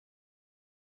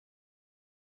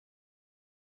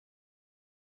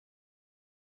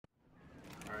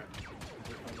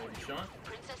Sean.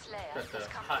 Got the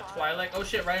hot twilight. Oh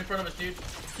shit, right in front of us, dude.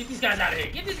 Get these guys out of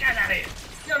here. Get these guys out of here.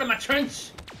 Get out of my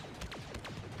trench.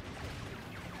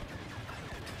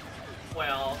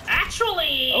 Well,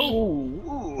 actually.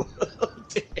 Oh,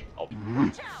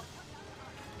 damn.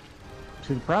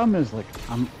 See, the problem is, like,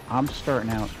 I'm starting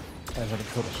out as a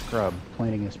total scrub,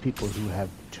 playing against people who have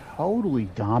totally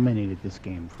dominated this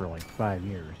game for like 5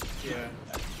 years. Yeah.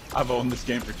 I've owned this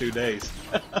game for 2 days.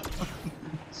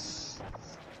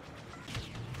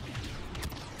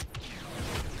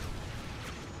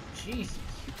 Jesus.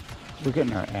 We're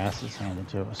getting our asses handed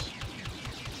to us.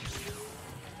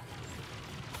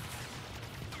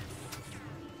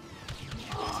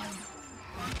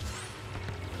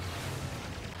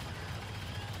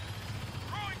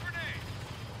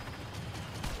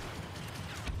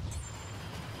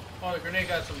 Oh, the grenade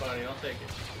got somebody. I'll take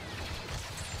it.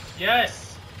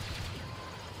 Yes!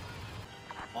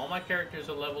 All my characters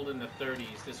are leveled in the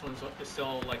 30s. This one's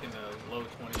still like in the low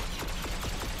 20s.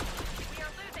 We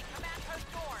are losing command post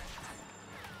North.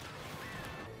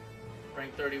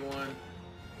 Rank 31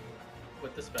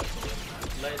 with the specialist.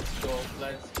 Let's go,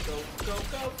 let's go, go,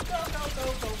 go, go, go, go,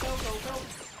 go, go, go, go.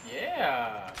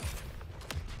 Yeah!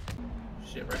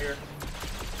 Shit, right here.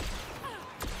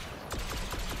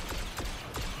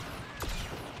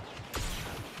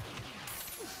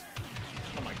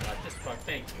 Oh my god, just fuck,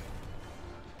 thank you.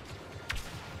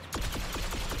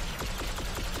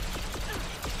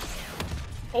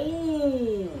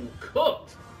 Oh,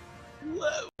 cooked!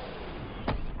 Whoa.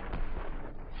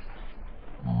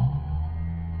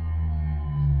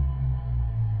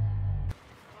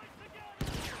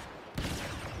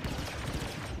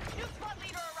 New squad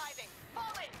leader arriving.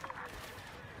 Fall in.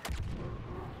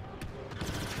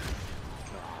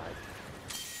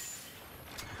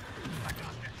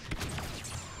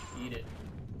 Eat it.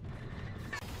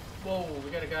 Whoa, we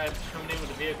got a guy coming in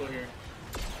with a vehicle here.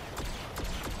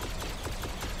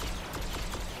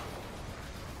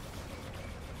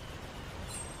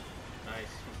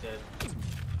 Nice, he's dead.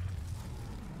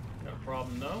 Got a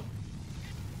problem though.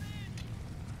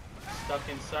 Stuck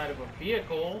inside of a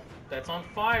vehicle that's on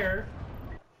fire.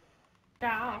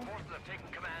 Ow. Forces have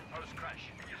taken command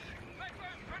post-crash.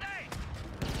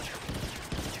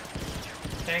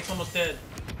 Tank's almost dead.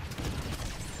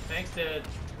 Tank's dead.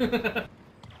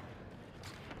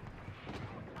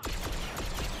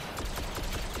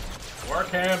 Work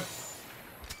him.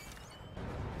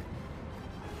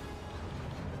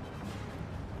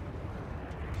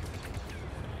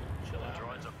 Chill out.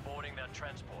 Droids are boarding their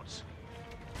transports.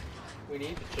 We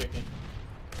need the chicken.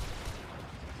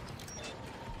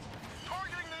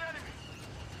 Targeting the enemy.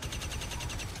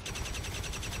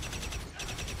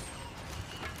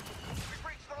 We've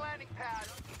reached the landing pad.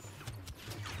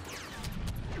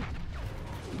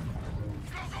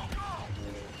 Go, go, go!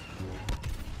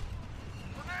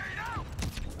 Grenade out!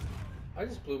 I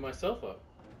just blew myself up.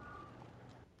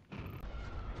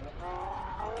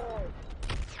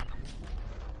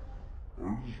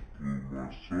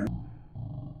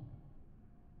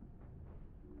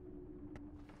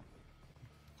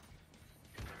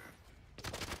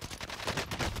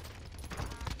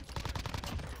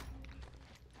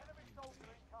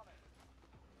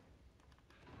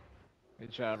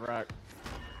 Good job, Rock.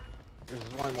 There's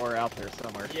one more out there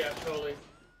somewhere. Yeah, totally.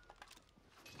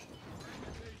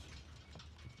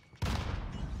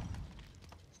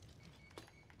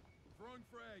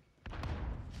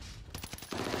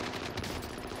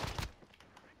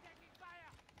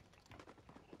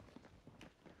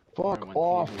 Fuck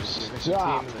off.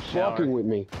 Stop fucking with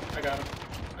me. I got him.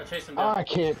 I chased him down. I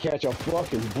can't catch a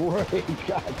fucking break.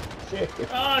 God damn. Oh,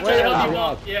 I tried to help you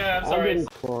Wow. out. Yeah, I'm I'm sorry. getting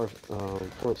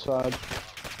front side.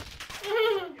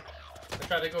 I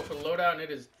tried to go for the loadout and it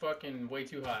is fucking way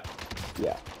too hot.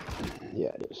 Yeah. Yeah,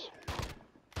 it is.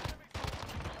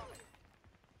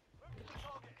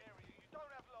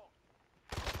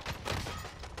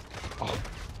 Oh,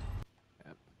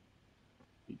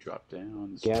 He dropped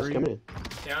down. gas Street. coming in.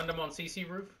 Downed him on CC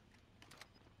roof.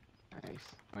 Nice.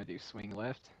 I'm gonna do swing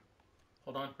left.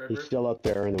 Hold on, red He's roof. still up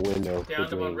there in the window.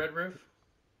 Downed him on green. red roof.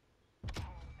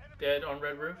 Dead on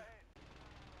red roof.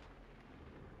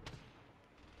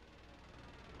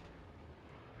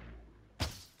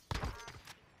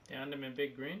 Downed him in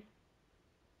big green.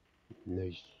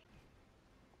 Nice.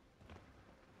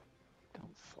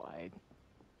 Don't slide.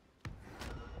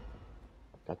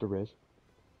 Got the res.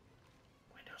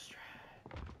 Window strat.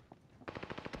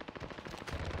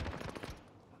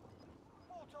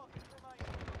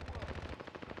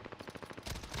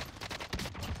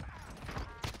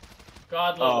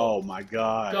 God level. Oh my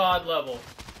god. God level.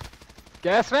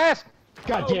 Gas fast!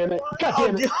 God damn it! God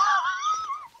damn it!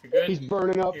 good. He's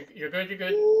burning up. You're good. You're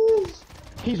good.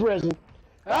 He's resin.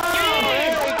 Game!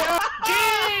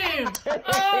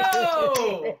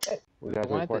 Oh! We gotta Why did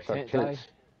the reinforce our tent die? tents.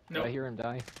 Did I hear him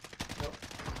die? Nope.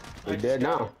 He's dead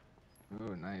now.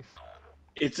 Ooh, nice.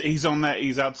 He's on that.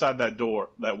 He's outside that door,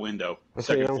 that window. I see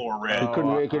Second him. floor, red. He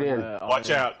couldn't make it in. Watch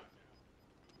out.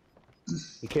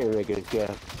 He can't make it.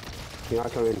 Yeah. You're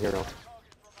not coming in here, though.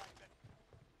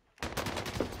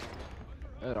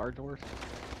 At our doors?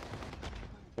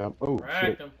 Yep. Oh, Racked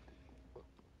shit. him.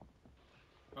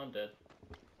 I'm dead.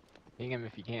 Ping him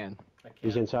if you can. I can't.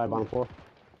 He's inside, bottom floor.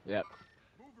 Yep.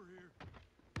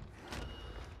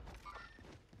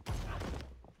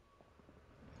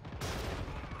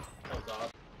 That was awesome.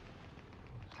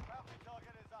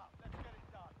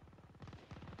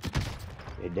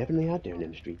 They're definitely out there in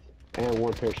them streets. And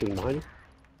one parachuting behind him.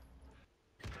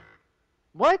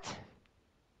 What?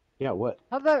 Yeah, what?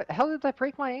 How did that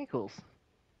break my ankles?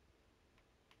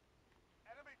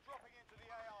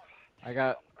 I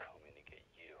got...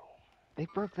 They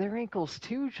broke their ankles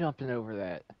too jumping over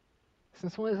that.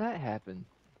 Since when does that happen?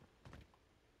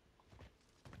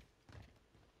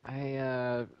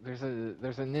 There's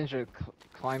a ninja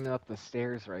climbing up the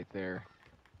stairs right there.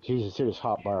 Jesus, he just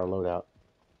hopped by our loadout.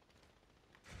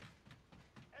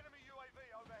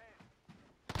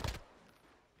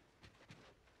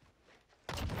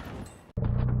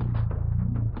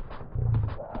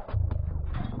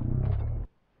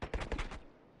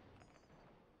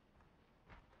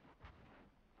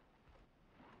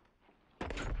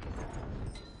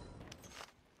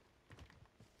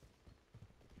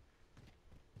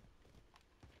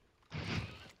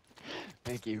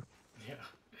 Thank you. Yeah.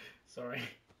 Sorry.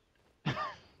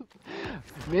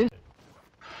 Min-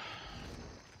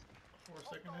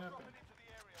 4-second happen.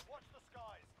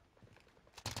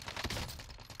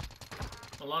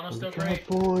 Milano's still great.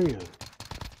 California.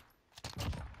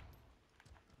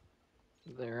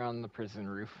 They're on the prison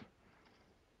roof.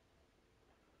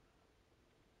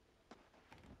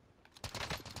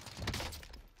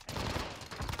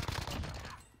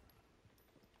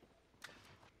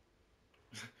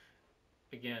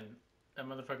 Again, that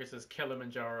motherfucker says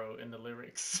Kilimanjaro in the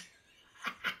lyrics.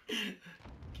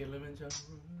 Kilimanjaro.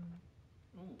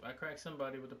 Ooh, I cracked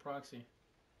somebody with a proxy.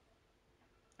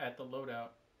 At the loadout.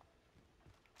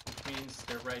 Which means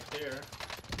they're right there.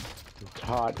 It's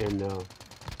hot in Nova.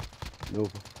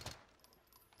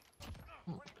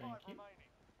 Thank you.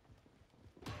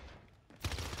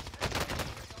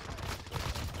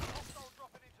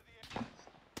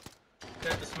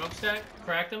 Got the smokestack,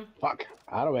 cracked him. Fuck.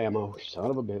 Out of ammo.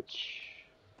 Son of a bitch.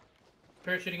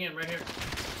 Parachuting in right here.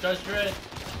 Does dread.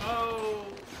 Oh!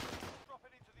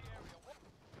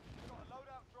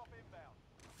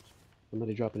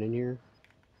 Somebody dropping in here.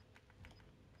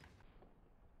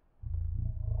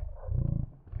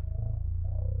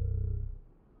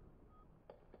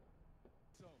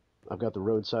 I've got the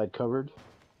roadside covered.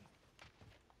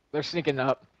 They're sneaking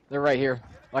up. They're right here.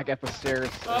 Like at the stairs.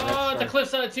 Oh, the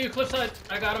cliffside too, cliffside.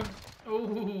 I got him.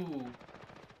 Ooh.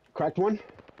 Cracked one.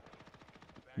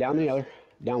 Down the other.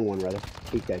 Down one, rather.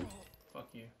 He's dead. Fuck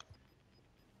you.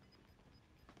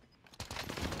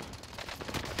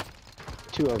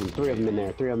 Two of them. Three of them in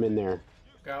there. Three of them in there.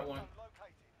 Got one.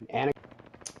 And a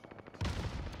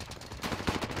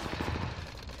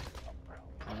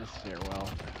On the stairwell.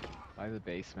 By the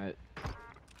basement.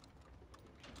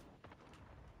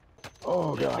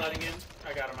 oh, Just God. letting in.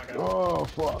 I got him, I got him. Oh,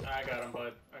 fuck. I got him,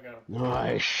 bud. I got him.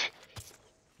 Nice.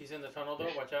 He's in the tunnel though,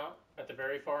 watch out. At the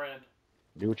very far end.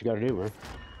 Do what you gotta do, man.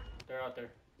 They're out there.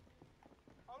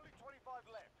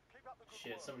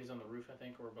 Shit, somebody's on the roof, I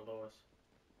think, or below us.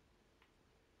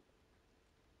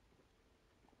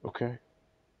 Okay.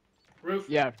 Roof.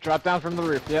 Yeah, drop down from the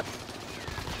roof. Yep.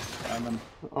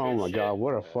 Oh, Good my shit. God.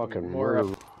 What a fucking More up.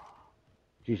 move.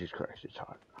 Jesus Christ, it's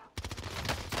hot.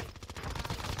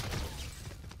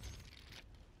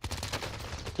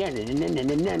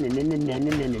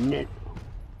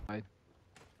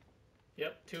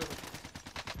 Yep, two of them.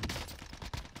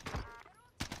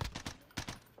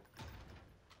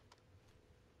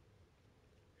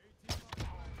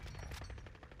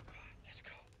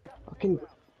 Fucking.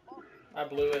 I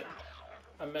blew it.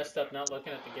 I messed up not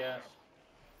looking at the gas.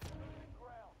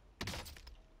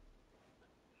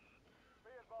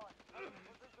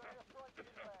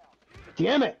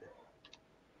 Damn it!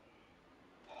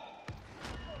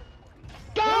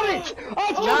 Got it!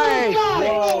 I fucking got it!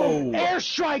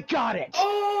 Airstrike got it!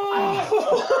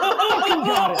 Oh! Fucking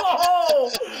got it!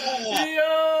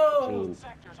 Yo!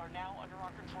 Sectors are now under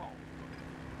our control.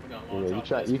 We got Yeah, launch you off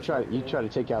try, this you 'cause try, we're you cool. try to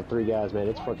take out three guys, man.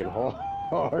 It's fucking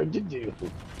hard to do.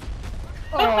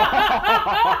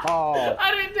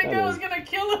 I didn't think that was is- gonna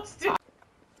kill us, dude.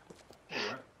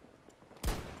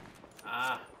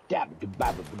 Ah.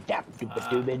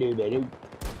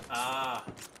 Ah.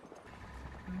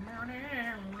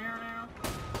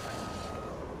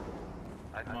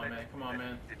 Come on, man. Come on,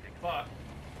 man. Fuck.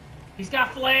 He's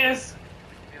got flares.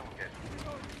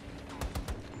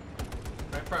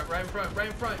 Right in front. Right in front. Right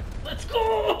in front. Let's go.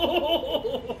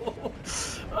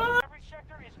 Ah. Every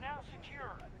sector is now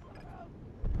secure.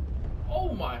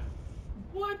 Oh my.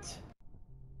 What?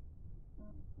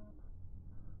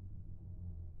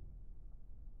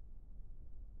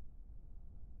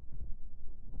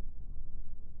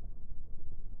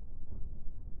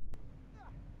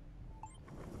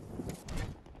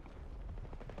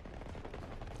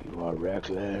 You are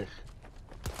reckless.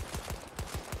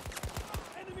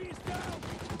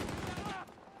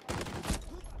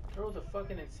 Throw the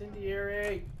fucking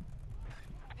incendiary.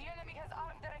 The enemy has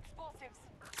armed their explosives.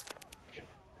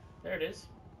 There it is.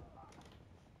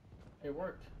 It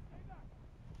worked.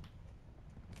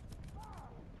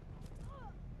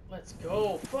 Let's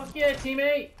go. Fuck yeah,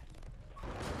 teammate.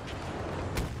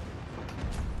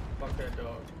 Fuck that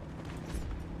dog.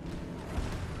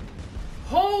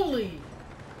 Holy!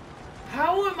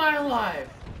 How am I alive?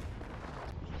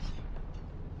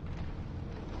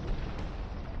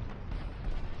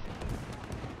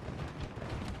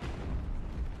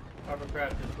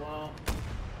 Hovercraft is well.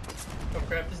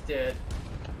 Hovercraft is dead.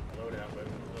 Load out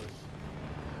weapon loose.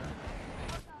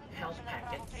 Health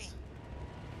packets.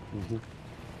 Mm-hmm.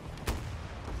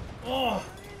 Oh!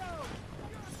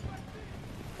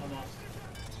 Almost.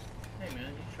 Hey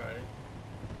man, you tried it.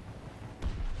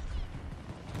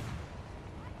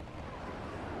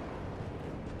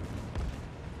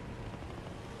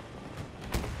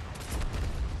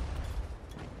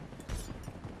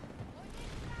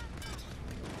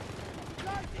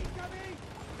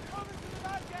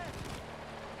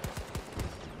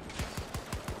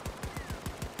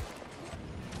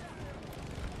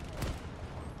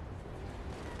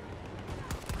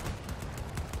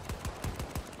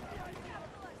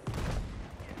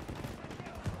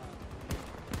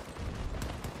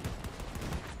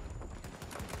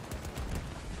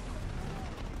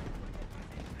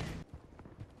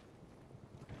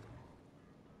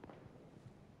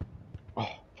 Oh,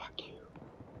 fuck you.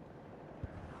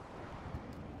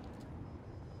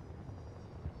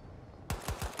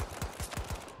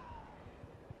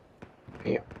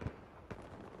 Damn.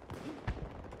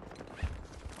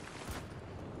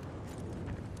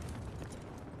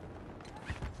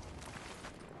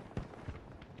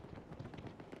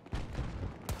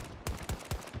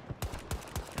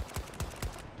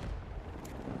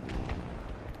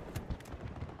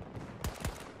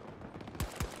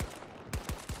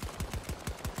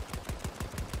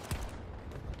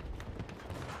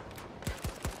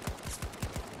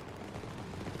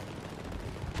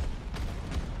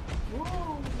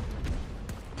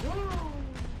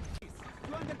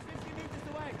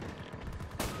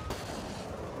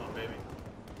 Come on, baby.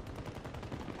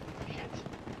 Shit.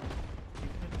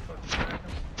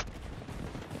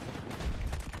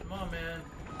 Come on, man.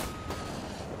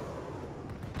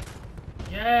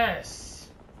 Yes!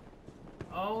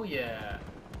 Oh, yeah.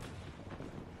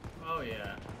 Oh,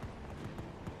 yeah.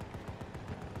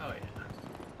 Oh, yeah.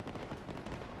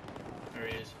 There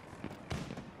he is.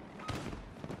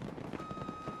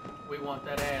 We want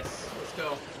that ass. Let's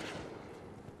go.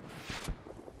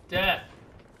 Death!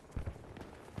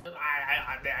 Just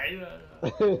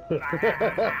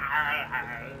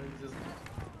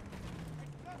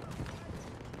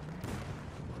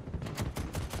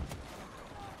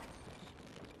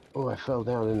Oh, I fell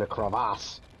down in the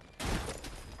crevasse.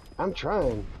 I'm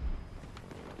trying.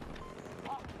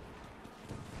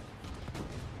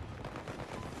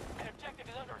 An objective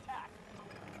is under attack.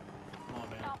 Come on,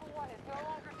 man. Alpha 1 is no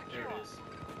longer There secure. it is.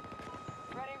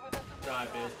 Ready with us. Die,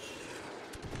 bitch.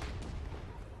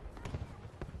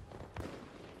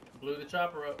 Blew the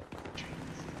chopper up.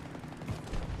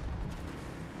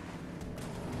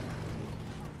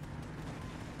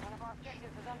 One of our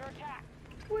objectives is under attack.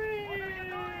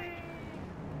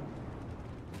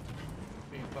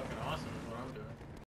 Being fucking awesome.